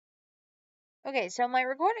Okay, so my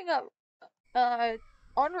recording got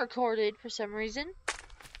unrecorded for some reason.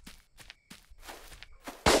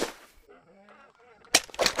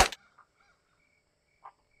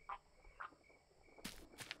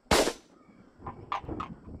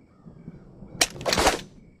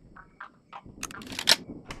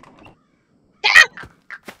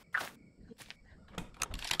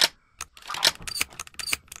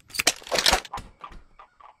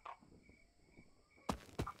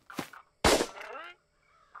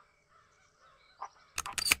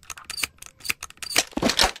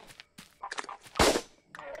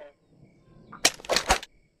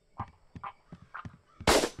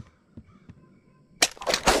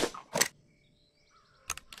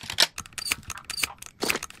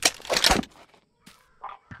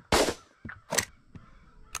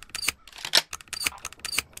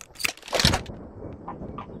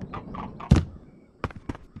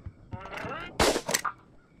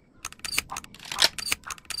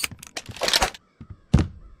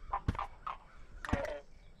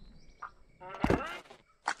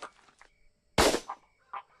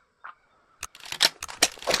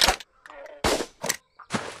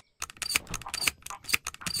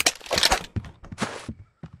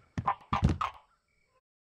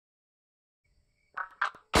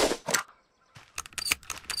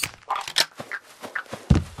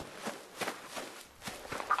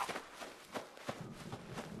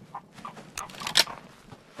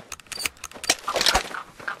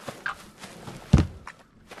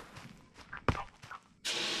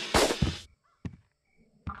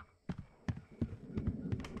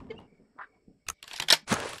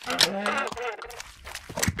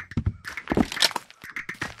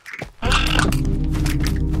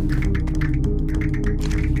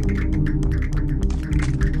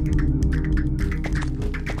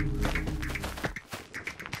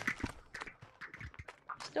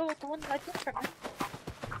 Still with the one that I took from him.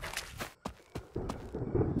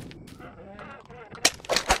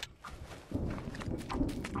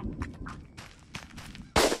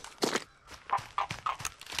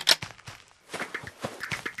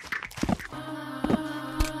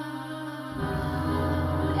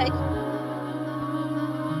 Heck.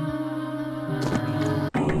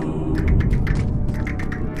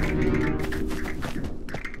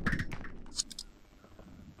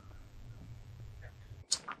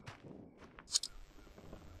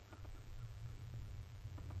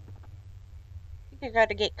 I think I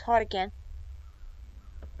gotta get caught again.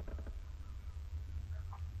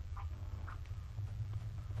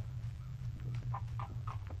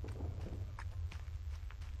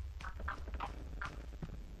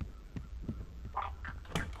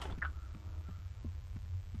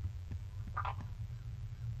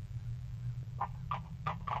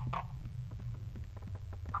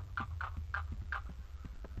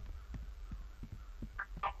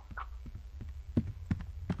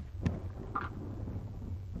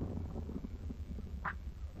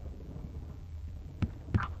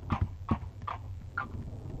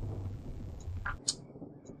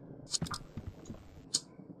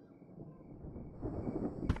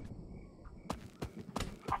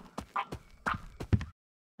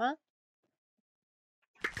 Huh?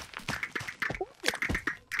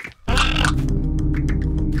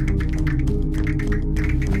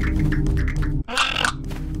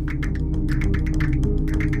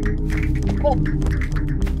 Oh!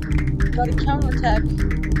 Got a counterattack.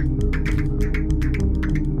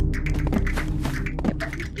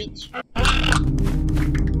 Bitch.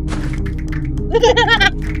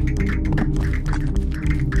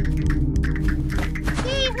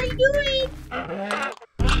 Hey, how you doing?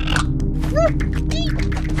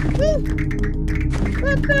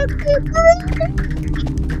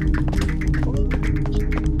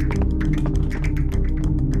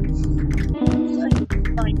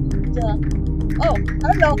 Oh,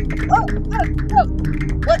 hello. Oh, oh.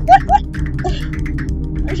 What?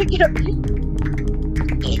 I should get up here.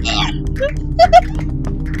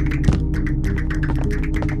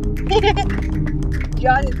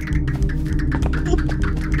 Got it.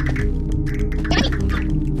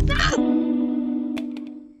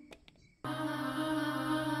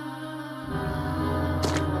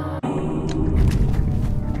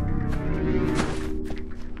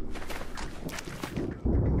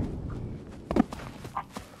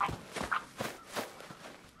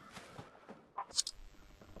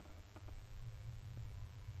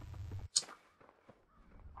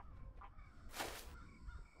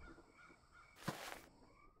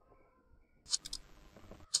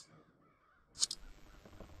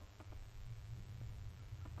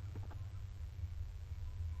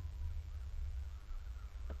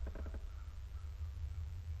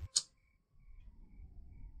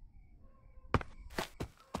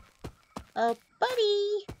 Oh,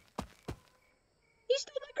 buddy! He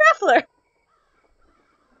stole my grappler!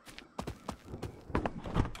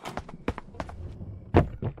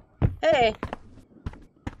 Hey!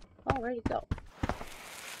 Oh, where'd he go?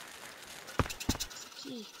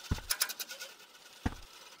 Gee.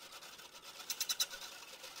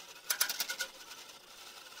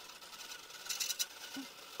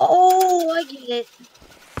 Oh, I get it.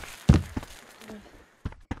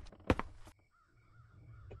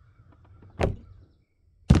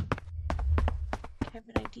 I have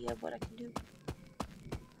an idea of what I can do.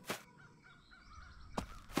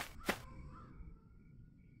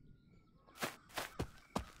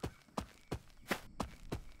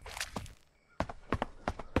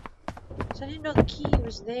 So I didn't know the key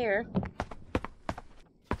was there.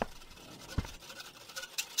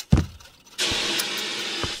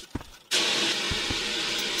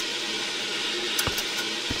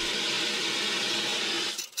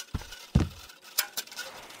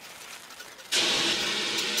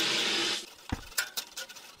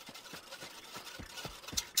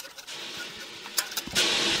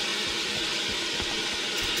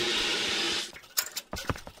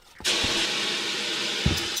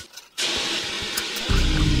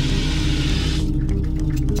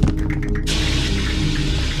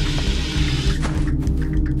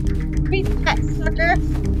 Beat that sucker!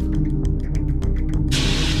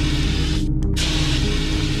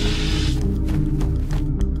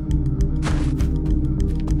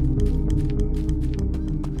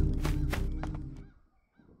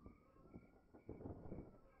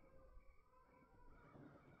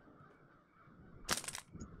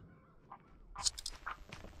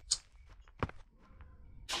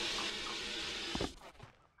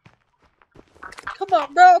 Come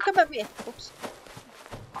on, bro, come at me. Oops.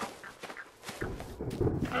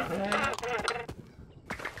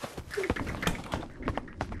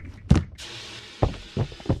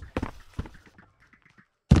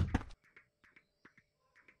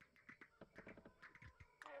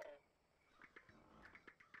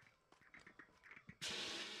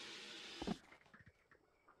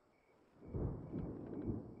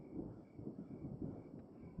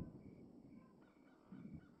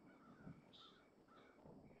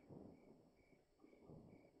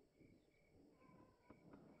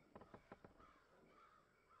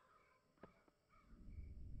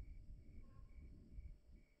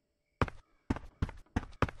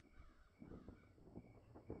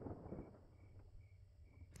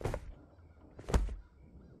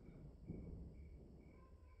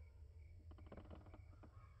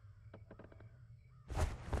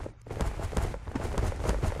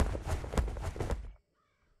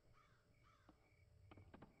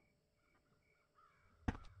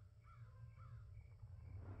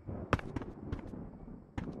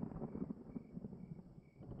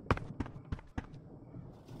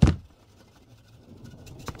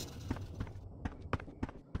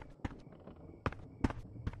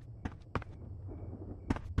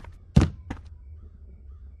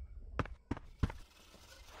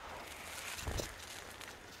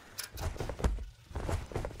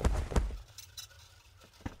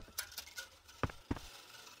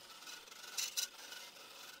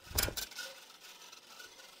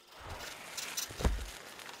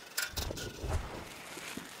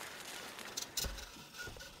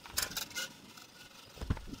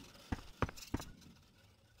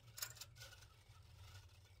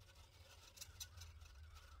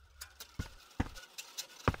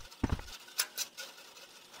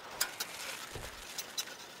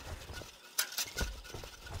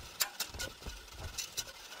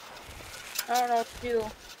 I don't know what to do.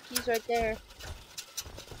 Key's right there.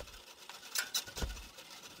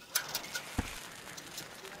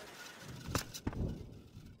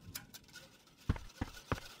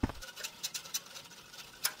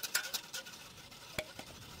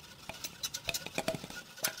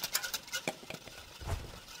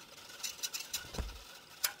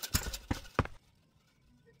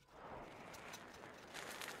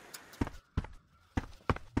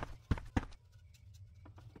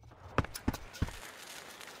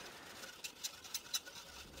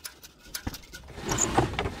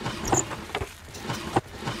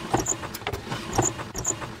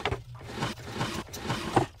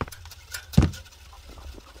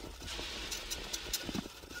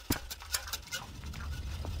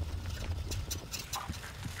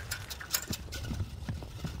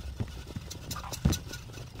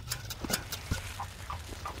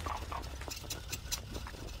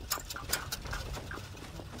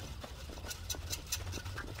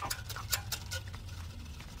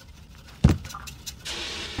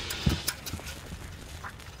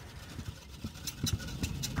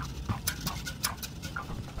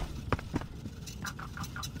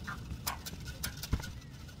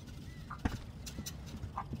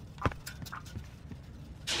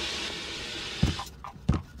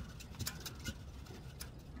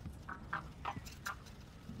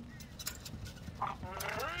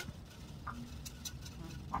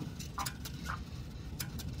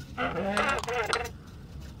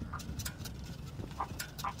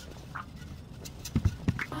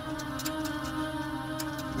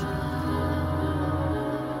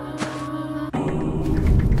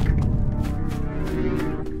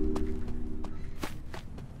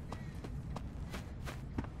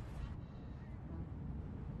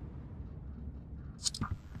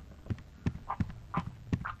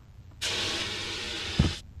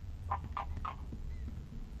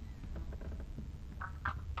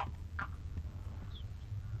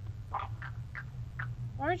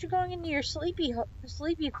 Why aren't you going into your sleepy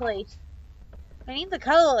place? I need the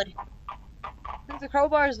code. I think the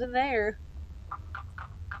crowbar's in there.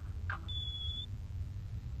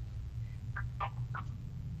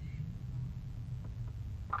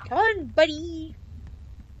 Come on, buddy.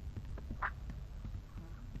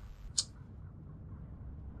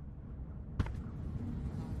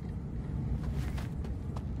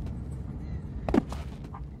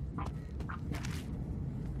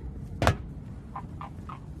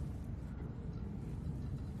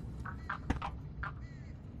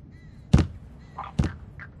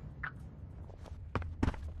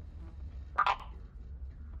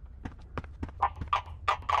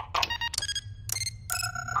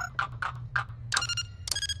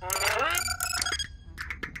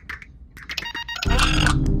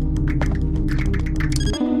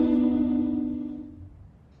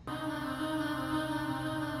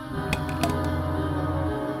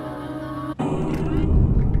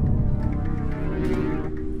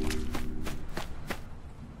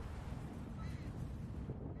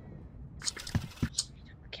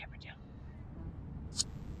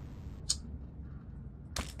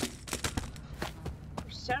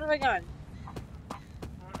 Son of a gun.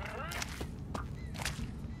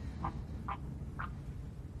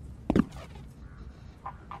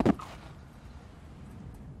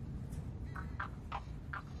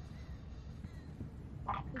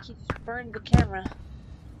 I think he just burned the camera.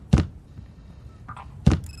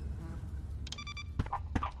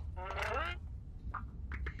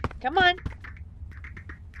 Come on.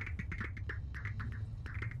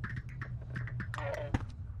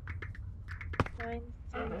 Nine,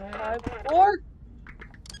 5, 4.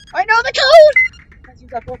 I know the code!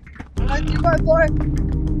 9, 2, 5, 4.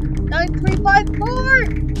 9, 3, 5, 4.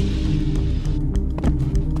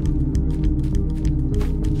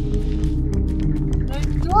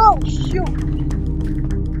 Oh, shoot.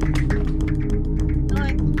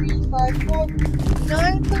 9, 3, 5, 4.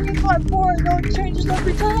 9, 3, 5, 4. No, it changes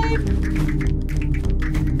every time.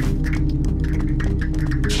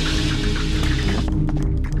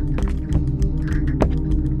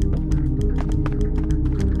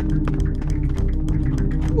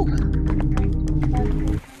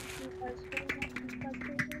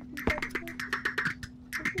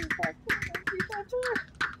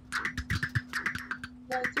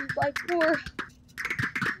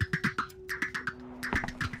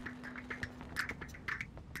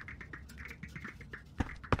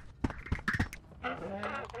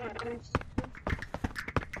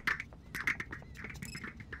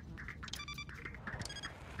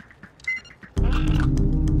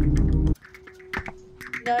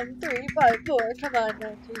 Nine, 3, 5, 4. Come on,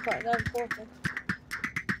 9, 3, 5, 9, 4.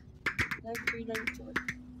 9, 3, 9, 4.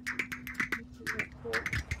 9, 3, 9, 4. 9, 4.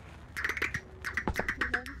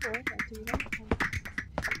 9, 3, 9, 4. 9, 3, 9, 4.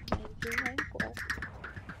 9, 3, 9, 4.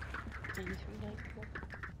 9, 3,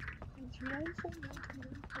 9, 4. 9, 3,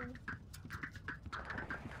 9, 4.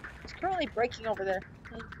 It's currently breaking over there.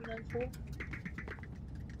 9, 3, 9, 4.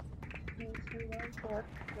 9, 3, 9, 4.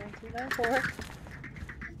 9, 3, 9, 4.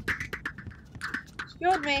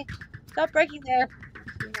 Screwed me. Stop breaking there. 9,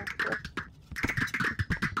 3, 9, 4.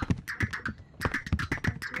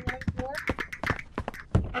 9, 3, 9, 4.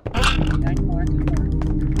 9, 4.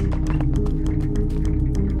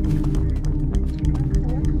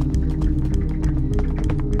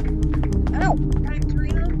 Come on. 9, 3,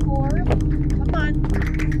 9, 4. Come on.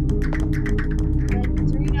 9,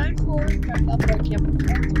 3, 9, 4. I'll break him.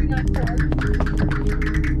 9, 3, 9, 4.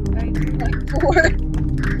 9, 3, 9, 4.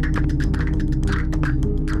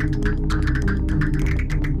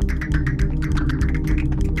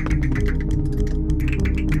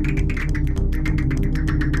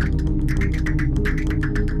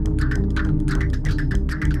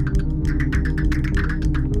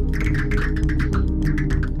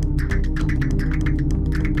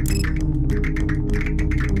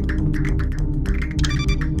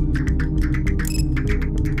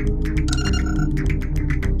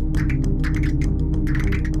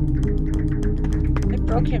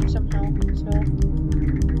 Broke him somehow, so.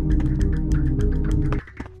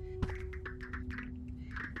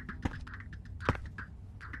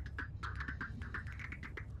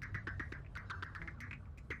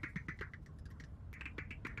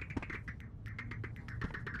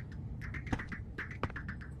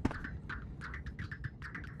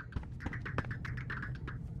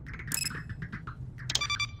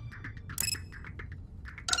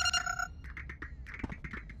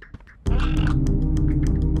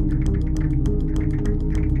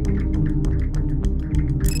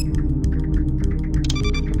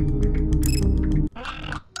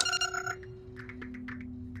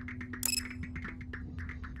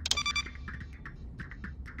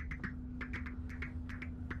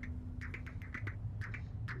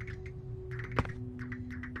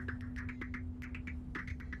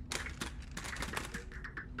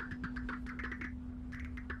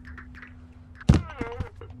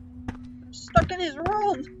 stuck in his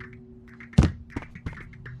room.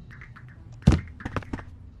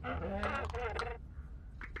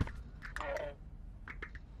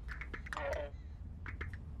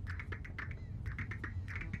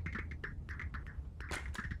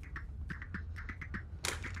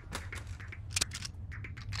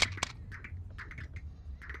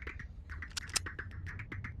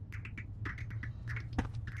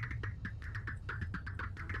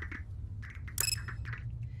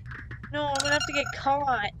 No, I'm gonna have to get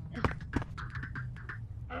caught.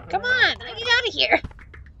 Come on, get out of here.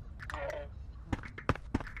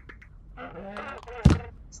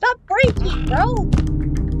 Stop breaking, bro.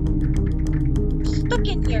 I'm stuck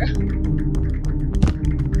in here.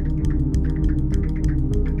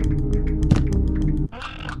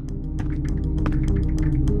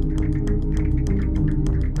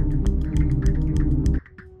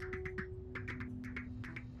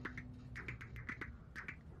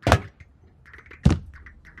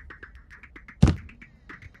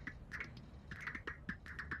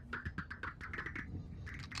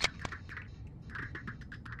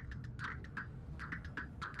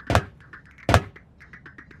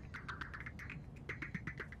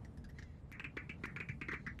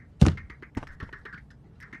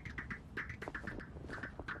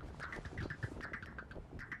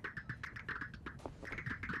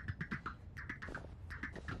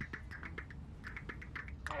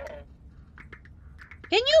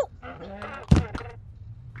 Can you?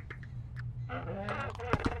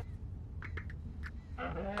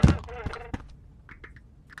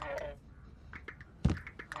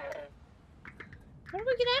 How do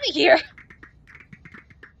we get out of here?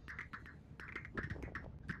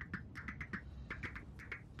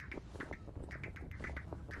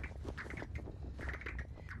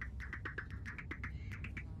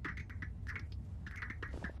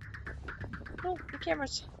 Oh, the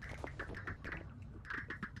cameras.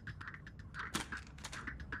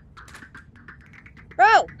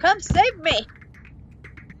 Bro, come save me!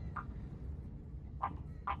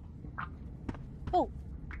 Oh.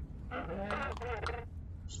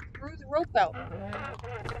 Just threw the rope out.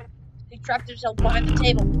 He trapped himself behind the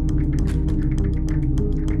table.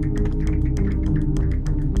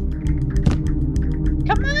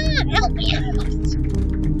 Come on, help me out!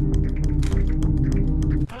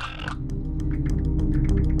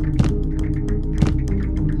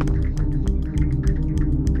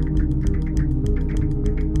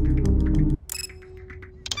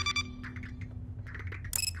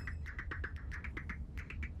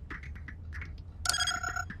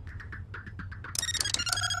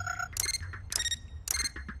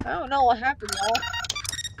 I don't know what happened, y'all.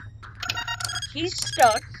 He's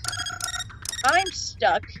stuck. I'm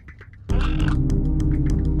stuck.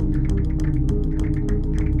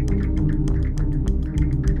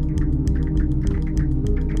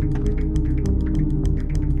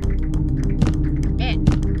 Man.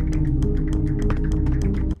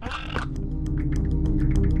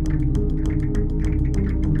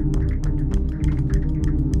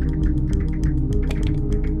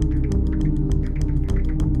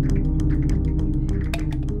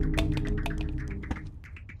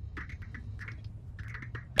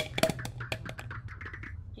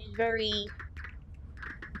 Very...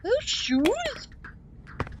 Those shoes?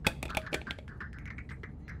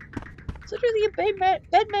 It's literally a bed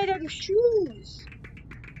made out of shoes.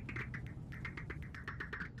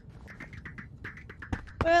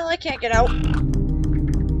 Well, I can't get out.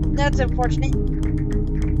 That's unfortunate.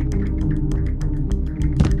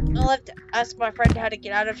 I'll have to ask my friend how to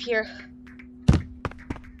get out of here.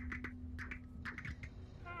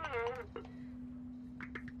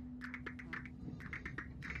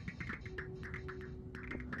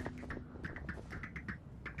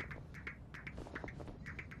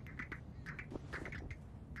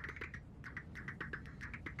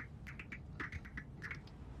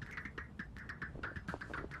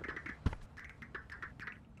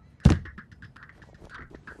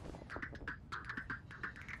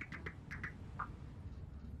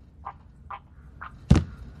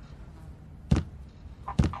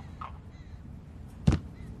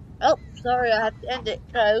 Oh, sorry, I have to end it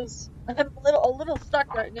because I'm a little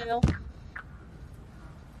stuck right now.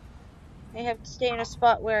 I have to stay in a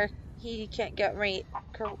spot where he can't get me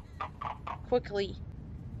quickly.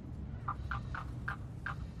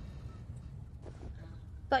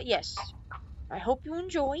 But yes, I hope you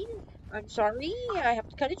enjoyed. I'm sorry, I have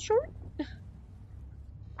to cut it short. Because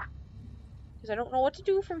I don't know what to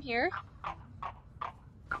do from here.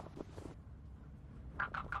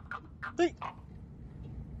 Hey.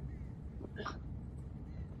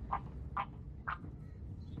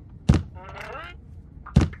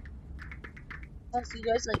 I'll see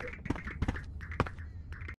you guys later.